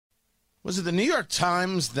Was it the New York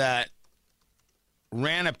Times that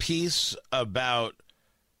ran a piece about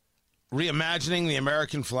reimagining the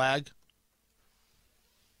American flag?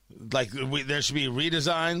 Like there should be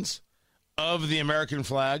redesigns of the American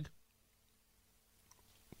flag?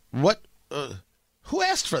 What? Who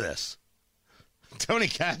asked for this? Tony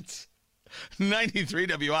Katz, 93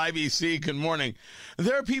 WIBC, good morning.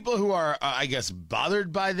 There are people who are, I guess,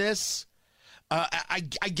 bothered by this. I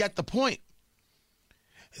get the point.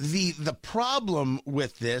 The problem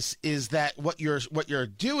with this is that what you're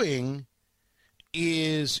doing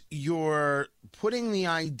is you're putting the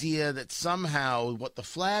idea that somehow what the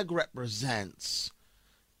flag represents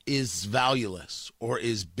is valueless or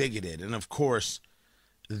is bigoted. And of course,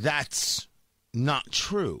 that's not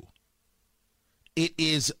true. It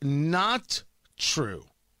is not true.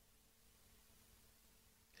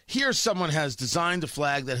 Here, someone has designed a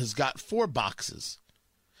flag that has got 4 boxes.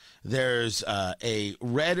 There's a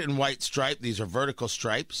red and white stripe. These are vertical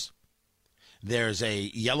stripes. There's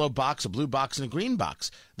a yellow box, a blue box, and a green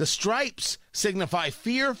box. The stripes signify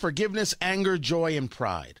fear, forgiveness, anger, joy, and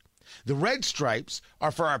pride. The red stripes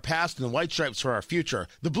are for our past, and the white stripes for our future.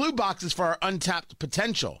 The blue box is for our untapped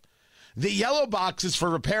potential. The yellow box is for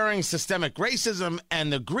repairing systemic racism,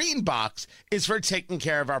 and the green box is for taking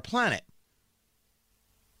care of our planet.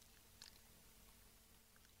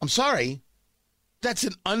 I'm sorry. That's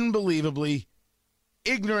an unbelievably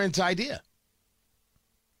ignorant idea.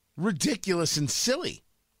 Ridiculous and silly.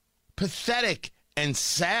 Pathetic and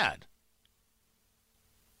sad.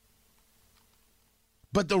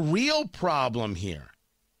 But the real problem here,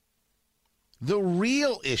 the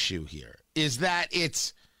real issue here, is that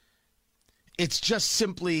it's just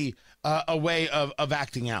simply a way of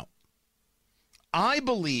acting out. I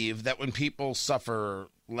believe that when people suffer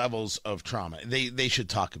levels of trauma, they should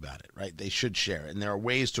talk about it, right? They should share it. And there are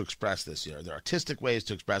ways to express this. There are artistic ways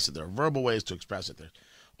to express it. There are verbal ways to express it. There's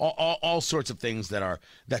all sorts of things that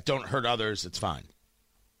don't hurt others. It's fine.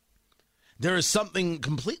 There is something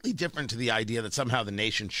completely different to the idea that somehow the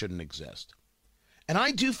nation shouldn't exist. And I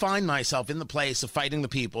do find myself in the place of fighting the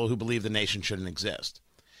people who believe the nation shouldn't exist.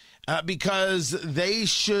 Because they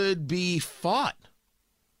should be fought.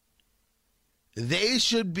 They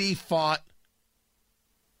should be fought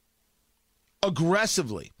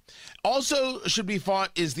aggressively. Also should be fought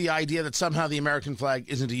is the idea that somehow the American flag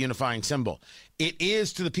isn't a unifying symbol. It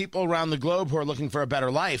is to the people around the globe who are looking for a better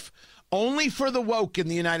life. Only for the woke in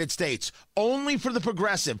the United States, only for the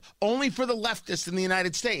progressive, only for the leftists in the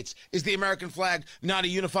United States is the American flag not a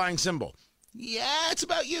unifying symbol. Yeah, it's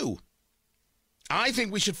about you. I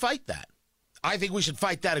think we should fight that. I think we should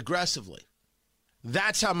fight that aggressively.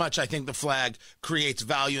 That's how much I think the flag creates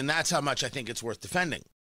value, and that's how much I think it's worth defending.